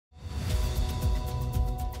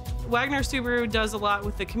Wagner Subaru does a lot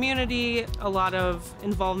with the community, a lot of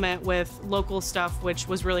involvement with local stuff, which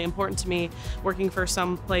was really important to me, working for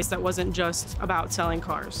some place that wasn't just about selling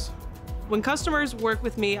cars. When customers work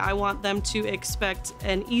with me, I want them to expect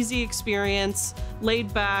an easy experience,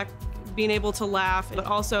 laid back, being able to laugh, but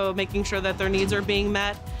also making sure that their needs are being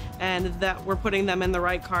met and that we're putting them in the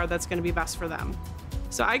right car that's going to be best for them.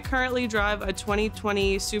 So I currently drive a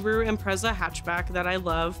 2020 Subaru Impreza hatchback that I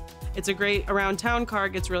love. It's a great around town car,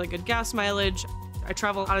 gets really good gas mileage. I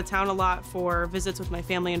travel out of town a lot for visits with my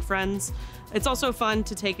family and friends. It's also fun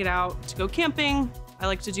to take it out to go camping. I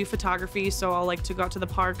like to do photography, so I'll like to go out to the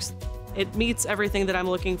parks. It meets everything that I'm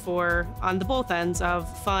looking for on the both ends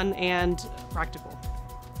of fun and practical.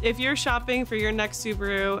 If you're shopping for your next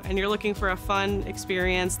Subaru and you're looking for a fun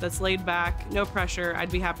experience that's laid back, no pressure,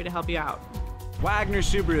 I'd be happy to help you out. Wagner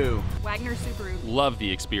Subaru. Wagner Subaru. Love the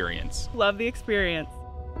experience. Love the experience.